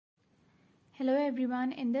Hello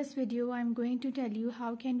everyone, in this video I'm going to tell you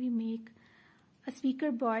how can we make a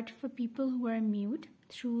speaker board for people who are mute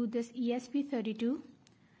through this ESP32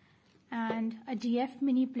 and a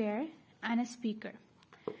DFmini player and a speaker.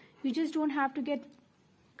 You just don't have to get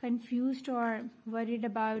confused or worried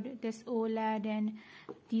about this OLED and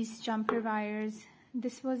these jumper wires.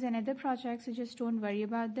 This was another project, so just don't worry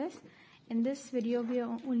about this. In this video, we are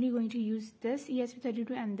only going to use this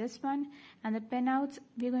ESP32 and this one, and the pinouts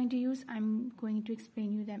we are going to use, I'm going to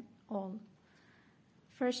explain you them all.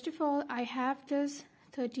 First of all, I have this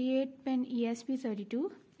 38-pin ESP32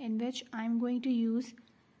 in which I'm going to use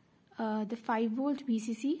the 5-volt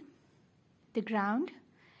VCC, the ground,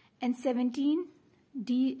 and 17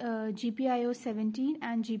 GPIO 17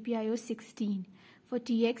 and GPIO 16 for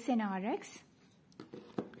TX and RX.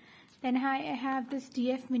 Then I have this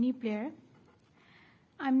DFmini player.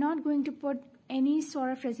 I'm not going to put any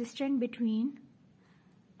sort of resistor in between.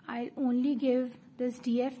 I'll only give this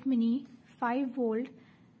DFmini 5 volt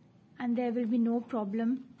and there will be no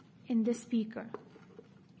problem in the speaker.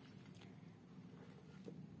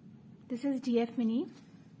 This is DFmini.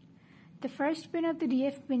 The first pin of the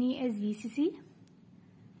DFmini is VCC.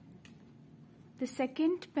 The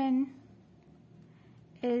second pin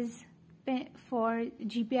is for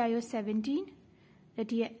GPIO 17,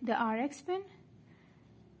 the RX pin,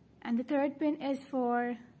 and the third pin is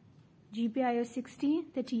for GPIO 16,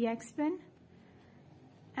 the TX pin,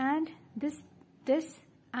 and this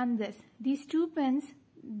and this. These two pins,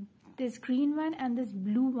 this green one and this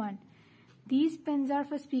blue one, these pins are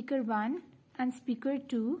for speaker 1 and speaker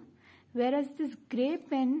 2, whereas this gray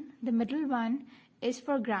pin, the middle one, is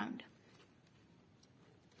for ground.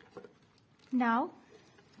 Now,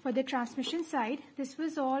 for the transmission side, this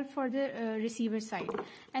was all for the receiver side.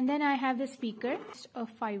 And then I have the speaker, a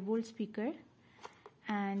 5-volt speaker.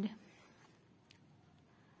 And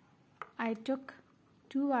I took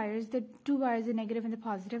two wires, the negative and the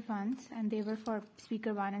positive ones, and they were for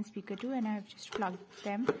speaker 1 and speaker 2, and I've just plugged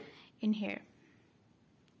them in here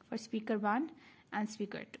for speaker 1 and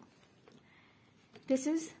speaker 2. This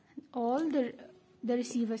is all the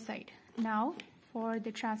receiver side. Now, for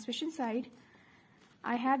the transmission side,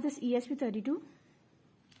 I have this ESP32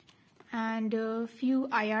 and a few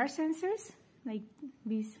IR sensors, like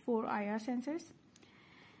these 4 IR sensors.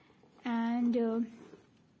 And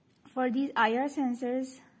for these IR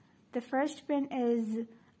sensors, the first pin is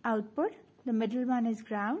output, the middle one is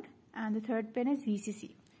ground, and the third pin is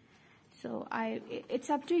VCC. So it's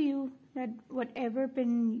up to you that whatever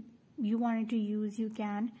pin you wanted to use, you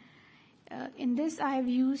can. In this, I have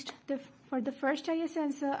used for the first IR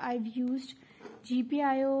sensor, I've used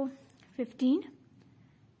GPIO 15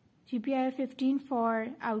 for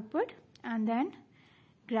output, and then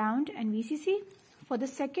ground and VCC. For the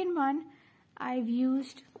second one, I've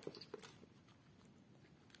used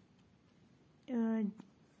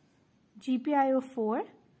GPIO 4,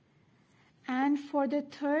 and for the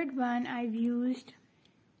third one, I've used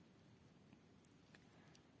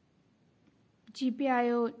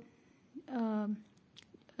GPIO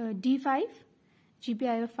D5,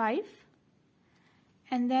 GPIO 5.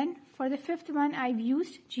 And then for the fifth one, I've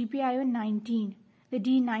used GPIO 19, the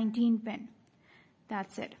D19 pin.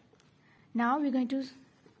 That's it. Now we're going to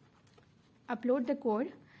upload the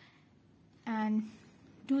code and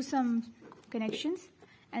do some connections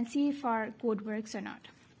and see if our code works or not.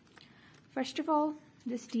 First of all,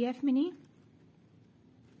 this DFmini.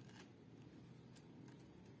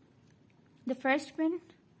 The first pin,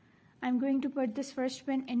 I'm going to put this first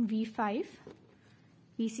pin in V5,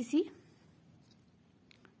 VCC.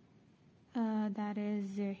 That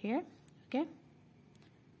is here, okay.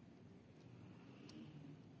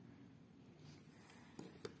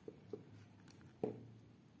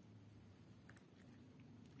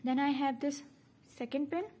 Then I have this second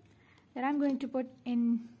pin that I'm going to put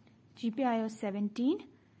in GPIO 17.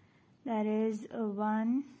 That is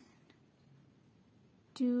 1,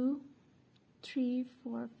 2, 3,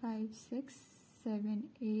 4, 5, 6, 7,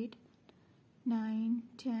 8, 9,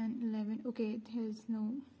 10, 11. Okay, there's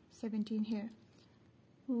no 17 here.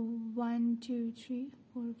 1, 2, 3,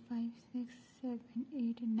 4, 5, 6, 7,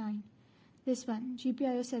 8, and 9. This one,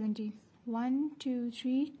 GPIO 17. 1, 2,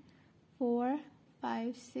 3, 4,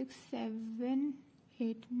 5, 6, 7,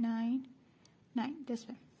 8, 9, 9. This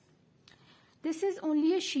one. This is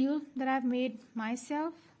only a shield that I've made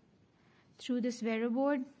myself through this Vero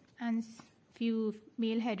board and few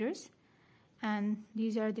male headers. And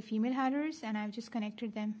these are the female headers, and I've just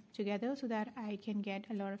connected them together so that I can get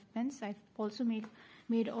a lot of pins. I've also made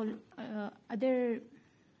all other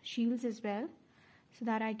shields as well so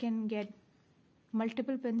that I can get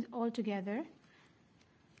multiple pins all together.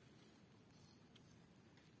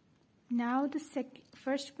 Now the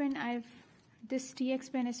first pin, this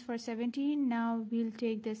TX pin is for 17. Now we'll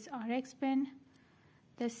take this RX pin.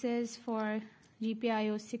 This is for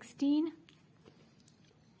GPIO 16.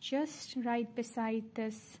 Just right beside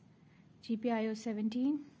this GPIO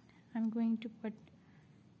 17, I'm going to put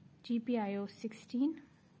GPIO 16.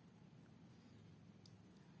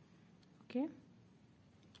 Okay.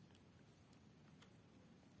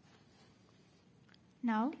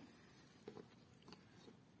 Now,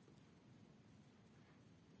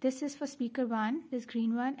 this is for speaker 1, this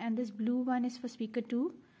green one, and this blue one is for speaker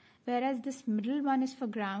 2, whereas this middle one is for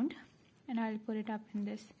ground, and I'll put it up in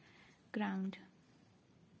this ground.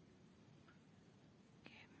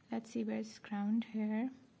 Okay, let's see where's ground here.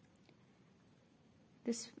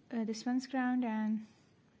 This one's ground, and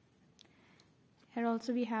here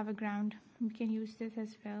also we have a ground. We can use this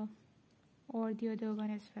as well, or the other one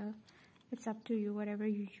as well. It's up to you, whatever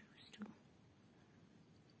you choose to.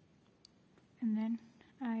 And then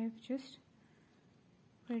I've just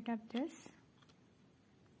put up this.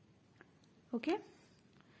 Okay,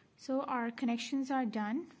 so our connections are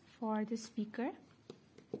done for the speaker.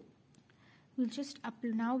 We'll just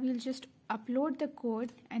upload the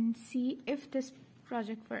code and see if this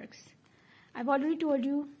project works. I've already told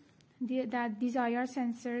you that these IR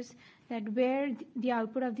sensors, that where the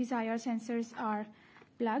output of these IR sensors are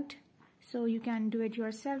plugged, so you can do it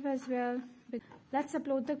yourself as well. But let's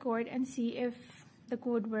upload the code and see if the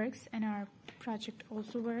code works and our project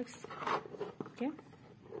also works. Okay,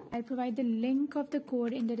 I'll provide the link of the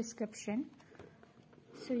code in the description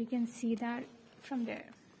so you can see that from there.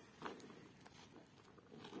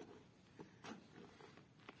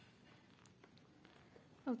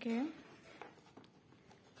 Okay,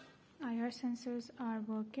 IR sensors are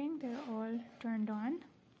working, they're all turned on.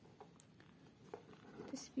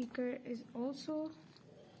 The speaker is also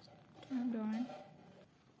turned on.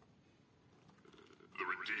 The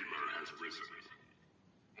Redeemer has risen.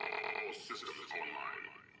 All systems online.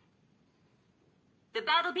 The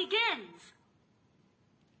battle begins!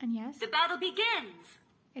 And yes, The battle begins!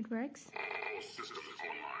 it works. All systems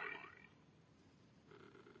online.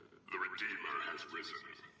 The Redeemer has risen.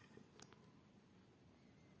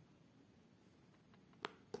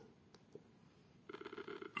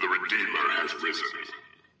 The Redeemer has risen.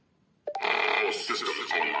 All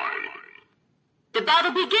systems online. The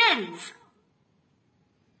battle begins!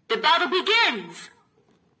 The battle begins!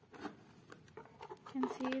 You can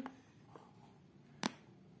see it.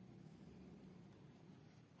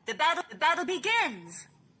 The battle begins!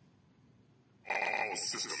 All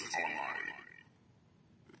systems online.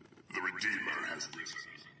 The Redeemer has risen.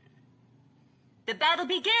 The battle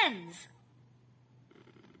begins!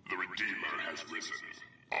 The Redeemer has risen.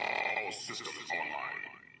 All systems online.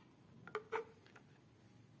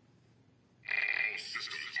 All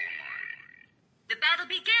systems online. The battle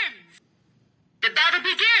begins! The battle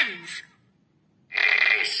begins!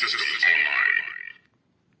 All systems online.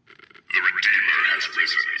 The Redeemer has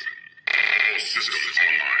risen. All systems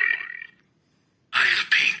online. I'll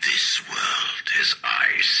paint this world as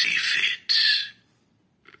I see fit.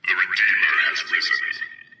 The Redeemer has risen.